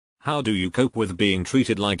How do you cope with being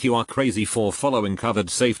treated like you are crazy for following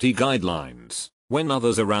COVID safety guidelines, when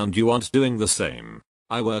others around you aren't doing the same?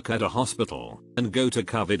 I work at a hospital, and go to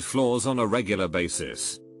COVID floors on a regular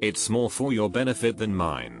basis. It's more for your benefit than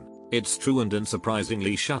mine. It's true and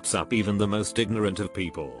unsurprisingly shuts up even the most ignorant of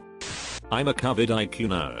people. I'm a COVID IQ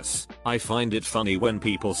nurse. I find it funny when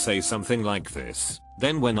people say something like this.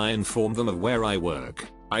 Then when I inform them of where I work,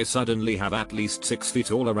 I suddenly have at least 6 feet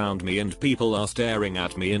all around me and people are staring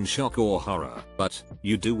at me in shock or horror. But,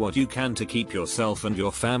 you do what you can to keep yourself and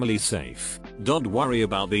your family safe. Don't worry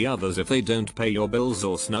about the others if they don't pay your bills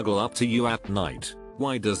or snuggle up to you at night.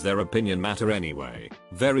 Why does their opinion matter anyway?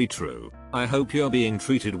 Very true. I hope you're being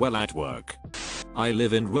treated well at work. I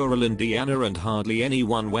live in rural Indiana and hardly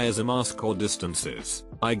anyone wears a mask or distances.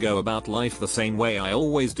 I go about life the same way I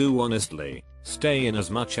always do, honestly. Stay in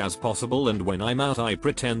as much as possible, and when I'm out I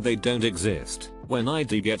pretend they don't exist. When I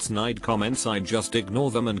do get snide comments I just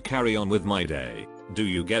ignore them and carry on with my day. Do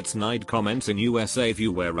you get snide comments in USA if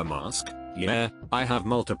you wear a mask? Yeah, I have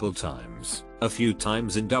multiple times. A few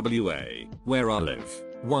times in WA, where I live.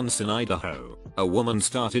 Once in Idaho, a woman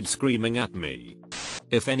started screaming at me.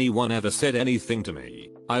 If anyone ever said anything to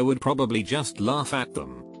me, I would probably just laugh at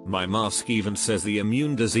them. My mask even says the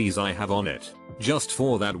immune disease I have on it. Just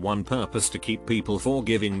for that one purpose, to keep people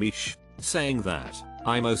forgiving me. Saying that,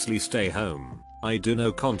 I mostly stay home. I do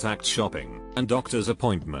no contact shopping and doctor's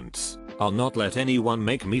appointments. I'll not let anyone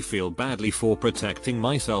make me feel badly for protecting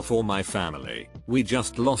myself or my family. We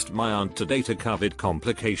just lost my aunt today to COVID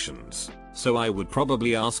complications. So I would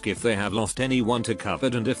probably ask if they have lost anyone to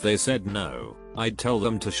COVID, and if they said no, I'd tell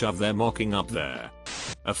them to shove their mocking up there.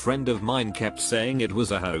 A friend of mine kept saying it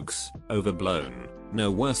was a hoax, overblown,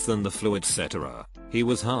 no worse than the flu, etc. He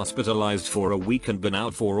was hospitalized for a week and been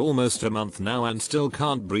out for almost a month now and still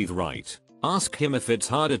can't breathe right. Ask him if it's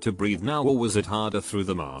harder to breathe now or was it harder through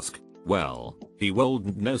the mask. Well, he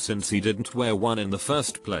wouldn't know since he didn't wear one in the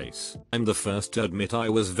first place. I'm the first to admit I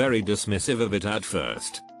was very dismissive of it at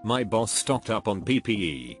first. My boss stocked up on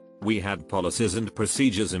PPE. We had policies and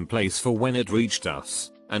procedures in place for when it reached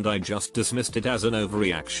us, and I just dismissed it as an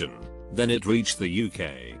overreaction. Then it reached the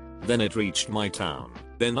UK. Then it reached my town.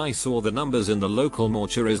 Then I saw the numbers in the local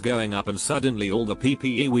mortuaries going up, and suddenly all the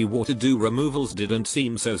PPE we wore to do removals didn't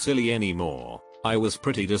seem so silly anymore. I was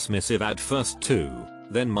pretty dismissive at first too.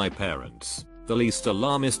 Then my parents, the least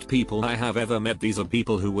alarmist people I have ever met. These are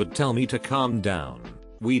people who would tell me to calm down.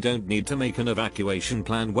 We don't need to make an evacuation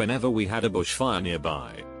plan whenever we had a bushfire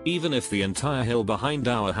nearby. Even if the entire hill behind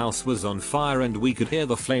our house was on fire and we could hear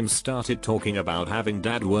the flames, started talking about having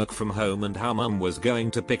dad work from home and how mum was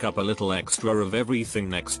going to pick up a little extra of everything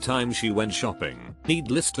next time she went shopping.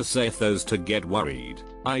 Needless to say, if those to get worried,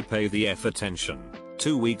 I pay the F attention.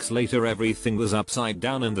 2 weeks later everything was upside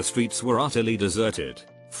down and the streets were utterly deserted.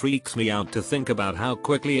 Freaks me out to think about how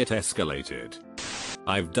quickly it escalated.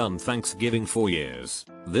 I've done Thanksgiving 4 years.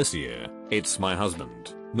 This year, it's my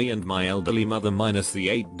husband, me and my elderly mother minus the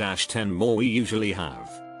 8-10 more we usually have.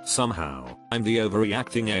 Somehow, I'm the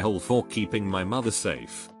overreacting a-hole for keeping my mother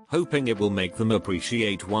safe, hoping it will make them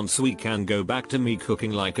appreciate once we can go back to me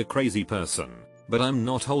cooking like a crazy person. But I'm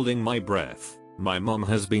not holding my breath. My mom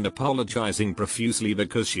has been apologizing profusely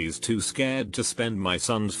because she's too scared to spend my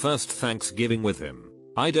son's first Thanksgiving with him.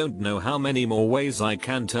 I don't know how many more ways I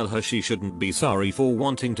can tell her she shouldn't be sorry for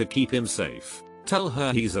wanting to keep him safe. Tell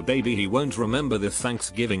her he's a baby, he won't remember this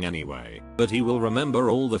Thanksgiving anyway, but he will remember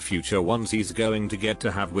all the future ones he's going to get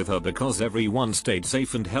to have with her because everyone stayed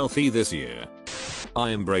safe and healthy this year. I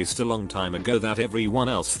embraced a long time ago that everyone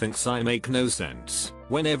else thinks I make no sense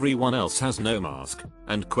when everyone else has no mask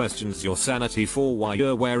and questions your sanity for why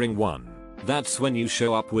you're wearing one. That's when you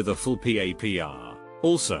show up with a full PAPR.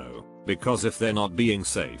 Also, because if they're not being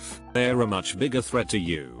safe, they're a much bigger threat to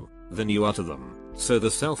you than you are to them. So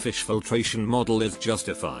the selfish filtration model is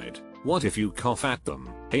justified. What if you cough at them?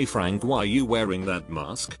 Hey Frank, why are you wearing that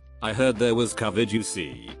mask? I heard there was COVID, you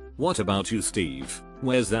see. What about you, Steve?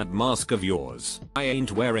 Where's that mask of yours? I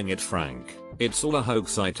ain't wearing it, Frank. It's all a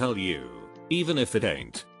hoax, I tell you. Even if it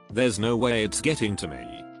ain't, there's no way it's getting to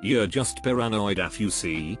me. You're just paranoid af, you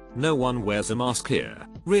see. No one wears a mask here.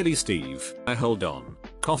 Really, Steve? Hold on.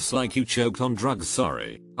 Coughs like you choked on drugs,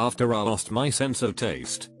 sorry. After I lost my sense of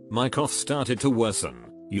taste, my cough started to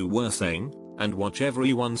worsen. You were saying? And watch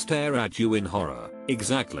everyone stare at you in horror.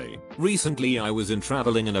 Exactly. Recently I was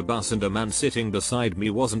traveling in a bus and a man sitting beside me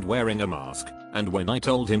wasn't wearing a mask, and when I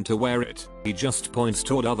told him to wear it, he just points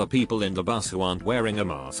toward other people in the bus who aren't wearing a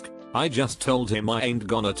mask. I just told him I ain't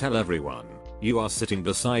gonna tell everyone. You are sitting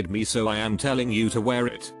beside me, so I am telling you to wear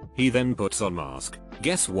it. He then puts on mask.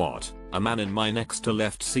 Guess what? A man in my next to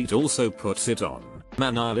left seat also puts it on.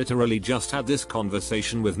 Man, I literally just had this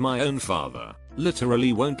conversation with my own father.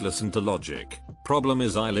 Literally won't listen to logic. Problem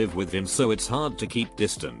is I live with him, so it's hard to keep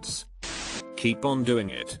distance. Keep on doing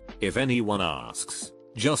it. If anyone asks,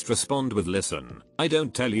 just respond with listen. I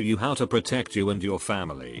don't tell you how to protect you and your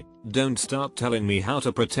family. Don't start telling me how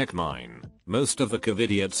to protect mine. Most of the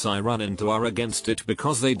covidiots I run into are against it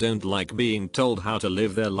because they don't like being told how to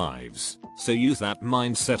live their lives. So use that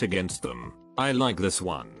mindset against them. I like this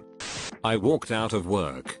one. I walked out of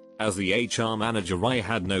work. As the HR manager, I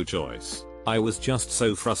had no choice. I was just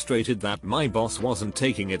so frustrated that my boss wasn't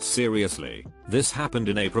taking it seriously. This happened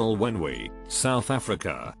in April when we, South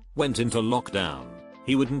Africa, went into lockdown.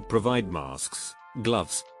 He wouldn't provide masks,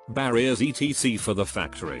 gloves, barriers etc for the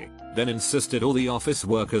factory, then insisted all the office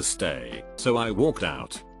workers stay. So I walked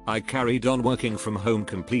out. I carried on working from home,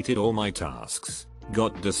 completed all my tasks,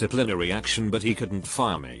 got disciplinary action, but he couldn't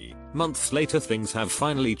fire me. Months later things have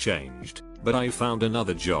finally changed, but I found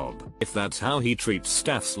another job. If that's how he treats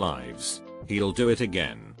staff's lives, he'll do it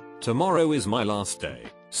again. Tomorrow is my last day,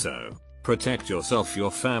 so protect yourself,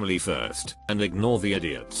 your family first, and ignore the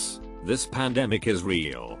idiots. This pandemic is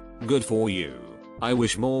real. Good for you. I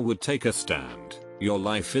wish more would take a stand. Your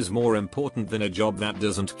life is more important than a job that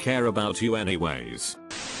doesn't care about you anyways.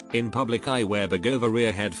 In public I wear big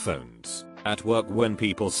over-ear headphones. At work when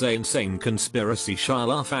people say insane conspiracy, I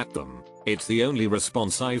laugh at them. It's the only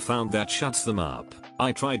response I found that shuts them up.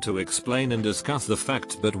 I tried to explain and discuss the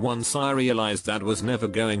facts, but once I realized that was never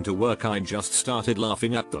going to work, I just started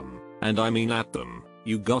laughing at them. And I mean at them.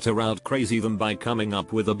 You gotta out crazy them by coming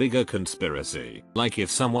up with a bigger conspiracy. Like if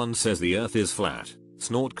someone says the earth is flat,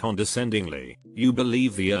 snort condescendingly, you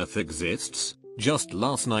believe the earth exists? Just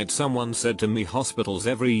last night someone said to me hospitals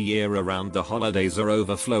every year around the holidays are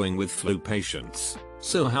overflowing with flu patients.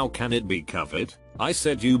 So how can it be covered? I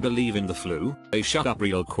said, you believe in the flu? They shut up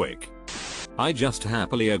real quick. I just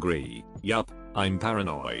happily agree. Yup, I'm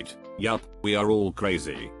paranoid. Yup, we are all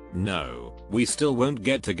crazy. No, we still won't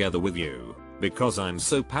get together with you. Because I'm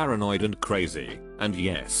so paranoid and crazy. And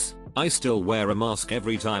yes, I still wear a mask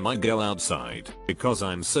every time I go outside. Because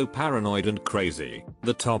I'm so paranoid and crazy.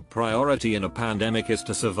 The top priority in a pandemic is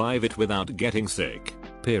to survive it without getting sick.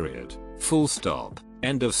 Period. Full stop.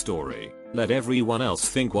 End of story. Let everyone else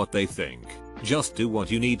think what they think. Just do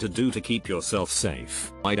what you need to do to keep yourself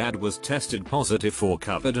safe. My dad was tested positive for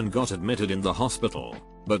COVID and got admitted in the hospital.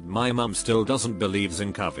 But my mum still doesn't believe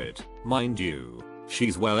in COVID. Mind you,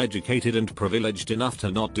 she's well educated and privileged enough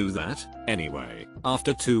to not do that. Anyway,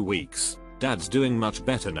 after 2 weeks, dad's doing much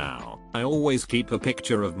better now. I always keep a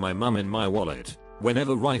picture of my mum in my wallet.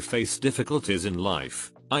 Whenever I face difficulties in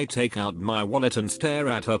life, I take out my wallet and stare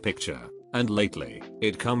at her picture. And lately,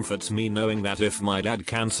 it comforts me knowing that if my dad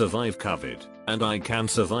can survive COVID, and I can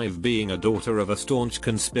survive being a daughter of a staunch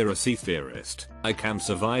conspiracy theorist, I can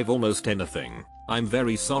survive almost anything. I'm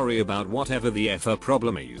very sorry about whatever the her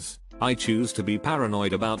problem is. I choose to be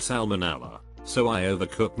paranoid about salmonella, so I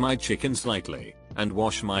overcook my chicken slightly, and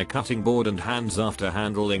wash my cutting board and hands after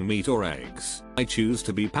handling meat or eggs. I choose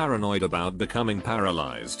to be paranoid about becoming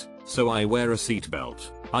paralyzed, so I wear a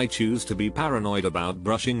seatbelt. I choose to be paranoid about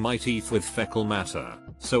brushing my teeth with fecal matter,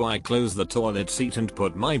 so I close the toilet seat and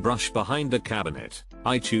put my brush behind a cabinet.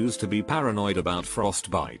 I choose to be paranoid about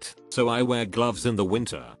frostbite, so I wear gloves in the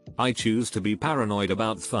winter. I choose to be paranoid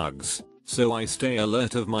about thugs, so I stay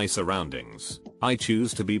alert of my surroundings. I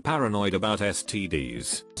choose to be paranoid about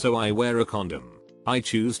STDs, so I wear a condom. I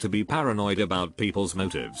choose to be paranoid about people's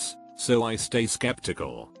motives, so I stay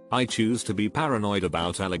skeptical. I choose to be paranoid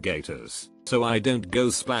about alligators, so I don't go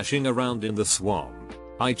splashing around in the swamp.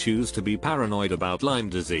 I choose to be paranoid about Lyme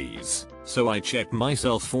disease, so I check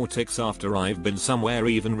myself for ticks after I've been somewhere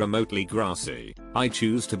even remotely grassy. I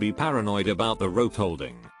choose to be paranoid about the rope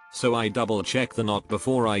holding, so I double check the knot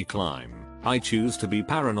before I climb. I choose to be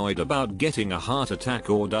paranoid about getting a heart attack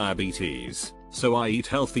or diabetes, so I eat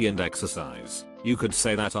healthy and exercise. You could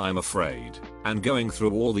say that I'm afraid, and going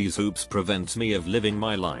through all these hoops prevents me of living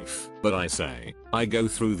my life. But I say, I go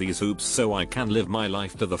through these hoops so I can live my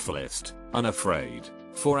life to the fullest, unafraid,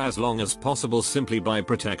 for as long as possible, simply by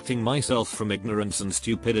protecting myself from ignorance and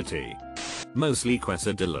stupidity. Mostly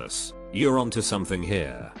quesadillas. You're onto something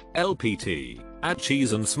here. LPT. Add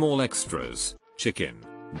cheese and small extras. Chicken,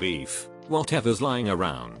 beef, whatever's lying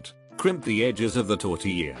around. Crimp the edges of the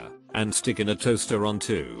tortilla, and stick in a toaster on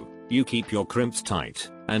 2. You keep your crimps tight,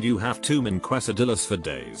 and you have 2 min quesadillas for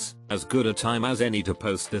days. As good a time as any to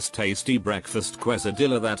post this tasty breakfast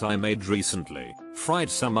quesadilla that I made recently. Fried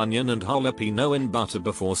some onion and jalapeno in butter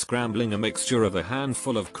before scrambling a mixture of a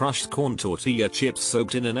handful of crushed corn tortilla chips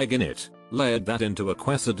soaked in an egg in it. Layered that into a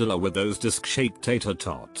quesadilla with those disc-shaped tater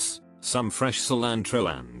tots. some fresh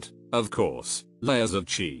cilantro and, of course, layers of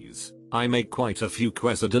cheese. I make quite a few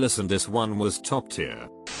quesadillas and this one was top tier.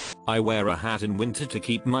 I wear a hat in winter to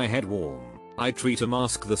keep my head warm. I treat a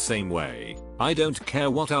mask the same way. I don't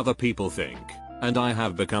care what other people think. And I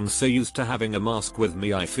have become so used to having a mask with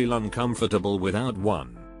me I feel uncomfortable without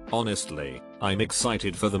one. Honestly, I'm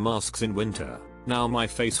excited for the masks in winter. Now my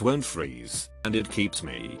face won't freeze, and it keeps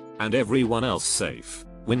me and everyone else safe.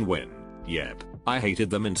 Win-win. Yep, I hated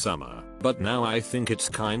them in summer, but now I think it's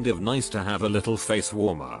kind of nice to have a little face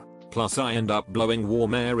warmer. Plus I end up blowing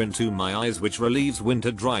warm air into my eyes which relieves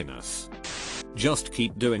winter dryness. Just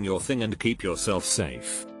keep doing your thing and keep yourself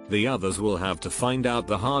safe. The others will have to find out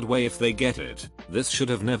the hard way if they get it. This should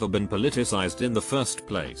have never been politicized in the first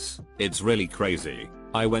place. It's really crazy.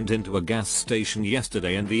 I went into a gas station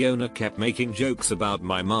yesterday and the owner kept making jokes about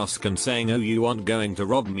my mask and saying, "Oh, you aren't going to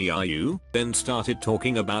rob me, are you?" Then started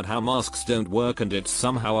talking about how masks don't work and it's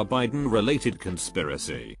somehow a Biden related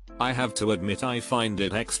conspiracy. I have to admit I find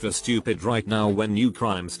it extra stupid right now when new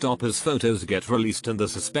Crime Stoppers photos get released and the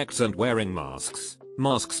suspects aren't wearing masks.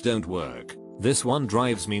 Masks don't work. This one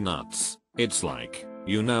drives me nuts. It's like,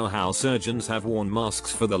 you know how surgeons have worn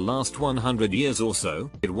masks for the last 100 years or so?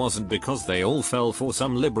 It wasn't because they all fell for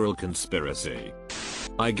some liberal conspiracy.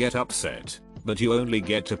 I get upset, but you only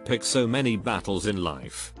get to pick so many battles in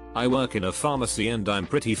life. I work in a pharmacy and I'm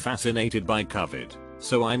pretty fascinated by COVID,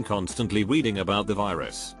 so I'm constantly reading about the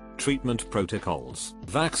virus, treatment protocols,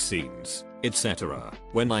 vaccines, etc.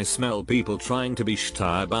 When I smell people trying to be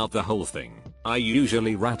shta about the whole thing, I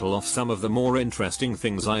usually rattle off some of the more interesting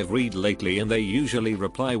things I've read lately and they usually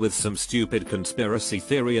reply with some stupid conspiracy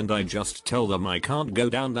theory and I just tell them I can't go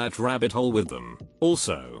down that rabbit hole with them.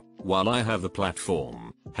 Also, while I have the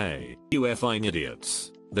platform, hey, you effing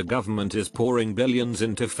idiots. The government is pouring billions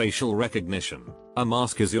into facial recognition. A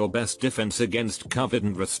mask is your best defense against COVID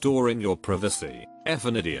and restoring your privacy.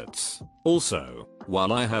 Effing idiots. Also,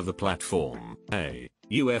 while I have the platform, hey,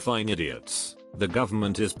 you effing idiots. The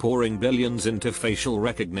government is pouring billions into facial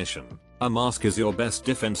recognition. A mask is your best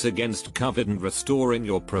defense against COVID and restoring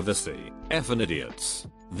your privacy. Effing idiots.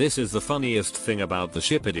 This is the funniest thing about the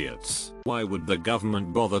ship, idiots. Why would the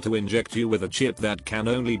government bother to inject you with a chip that can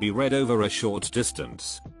only be read over a short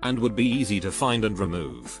distance and would be easy to find and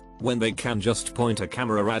remove when they can just point a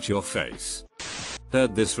camera at your face?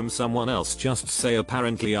 Heard this from someone else just say,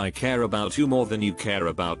 apparently I care about you more than you care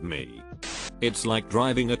about me. It's like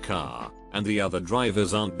driving a car and the other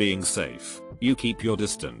drivers aren't being safe. You keep your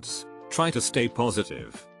distance. Try to stay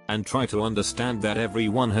positive. And try to understand that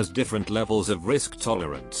everyone has different levels of risk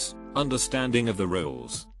tolerance, understanding of the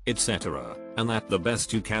rules, etc. And that the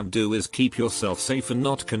best you can do is keep yourself safe and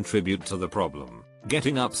not contribute to the problem.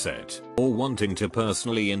 Getting upset or wanting to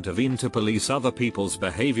personally intervene to police other people's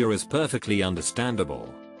behavior is perfectly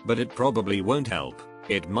understandable, but it probably won't help.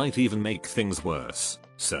 It might even make things worse.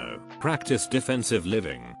 So, practice defensive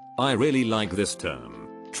living. I really like this term.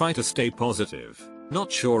 Try to stay positive.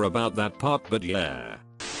 Not sure about that part, but yeah.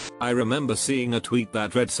 I remember seeing a tweet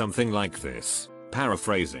that read something like this,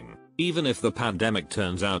 paraphrasing, "Even if the pandemic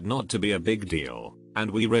turns out not to be a big deal,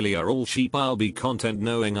 and we really are all sheep, I'll be content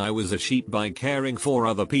knowing I was a sheep by caring for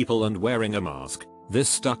other people and wearing a mask. This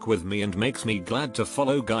stuck with me and makes me glad to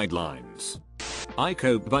follow guidelines. I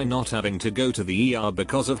cope by not having to go to the ER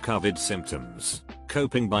because of COVID symptoms.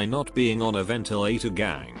 Coping by not being on a ventilator,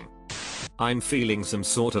 gang. I'm feeling some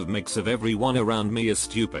sort of mix of everyone around me is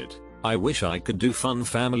stupid. I wish I could do fun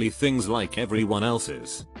family things like everyone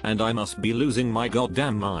else's, and I must be losing my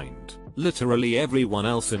goddamn mind. Literally everyone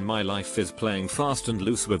else in my life is playing fast and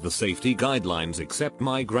loose with the safety guidelines except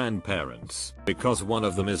my grandparents, because one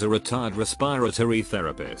of them is a retired respiratory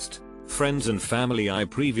therapist. Friends and family I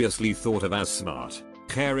previously thought of as smart,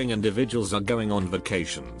 caring individuals are going on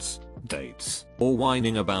vacations, dates, or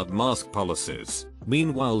whining about mask policies.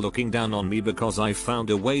 Meanwhile looking down on me because I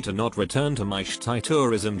found a way to not return to my shitty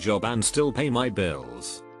tourism job and still pay my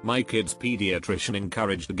bills. My kid's pediatrician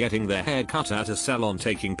encouraged getting their hair cut at a salon,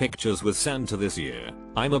 taking pictures with Santa this year.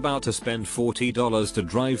 I'm about to spend $40 to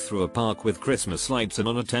drive through a park with Christmas lights in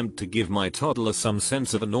an attempt to give my toddler some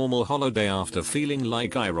sense of a normal holiday after feeling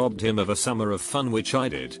like I robbed him of a summer of fun, which I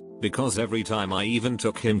did, because every time I even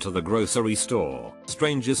took him to the grocery store,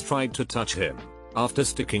 strangers tried to touch him. After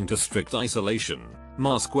sticking to strict isolation,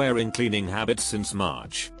 mask wearing, cleaning habits since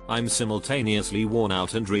March, I'm simultaneously worn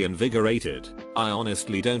out and reinvigorated. I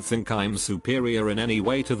honestly don't think I'm superior in any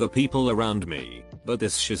way to the people around me, but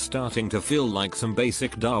this shit's starting to feel like some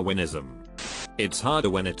basic Darwinism. It's harder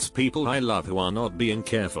when it's people I love who are not being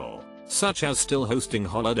careful, such as still hosting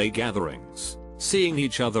holiday gatherings, seeing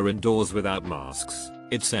each other indoors without masks,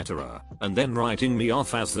 etc. And then writing me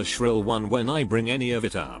off as the shrill one when I bring any of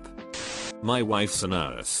it up. My wife's a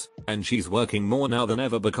nurse, and she's working more now than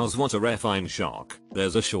ever because what a effing shock.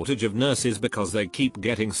 There's a shortage of nurses because they keep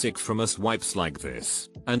getting sick from us wipes like this.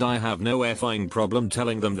 And I have no effing problem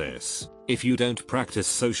telling them this. If you don't practice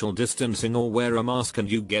social distancing or wear a mask and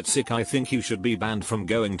you get sick, I think you should be banned from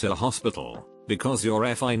going to a hospital. Because your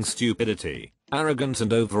effing stupidity, arrogance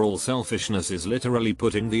and overall selfishness is literally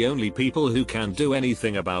putting the only people who can do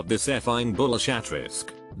anything about this effing bullshit at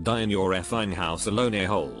risk. Die in your effing house alone,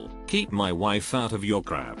 a-hole. Keep my wife out of your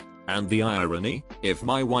crap. And the irony, if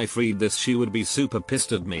my wife read this she would be super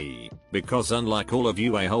pissed at me, because unlike all of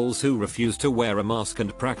you a-holes who refuse to wear a mask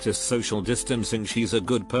and practice social distancing, she's a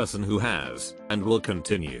good person who has, and will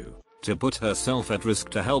continue, to put herself at risk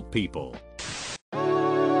to help people.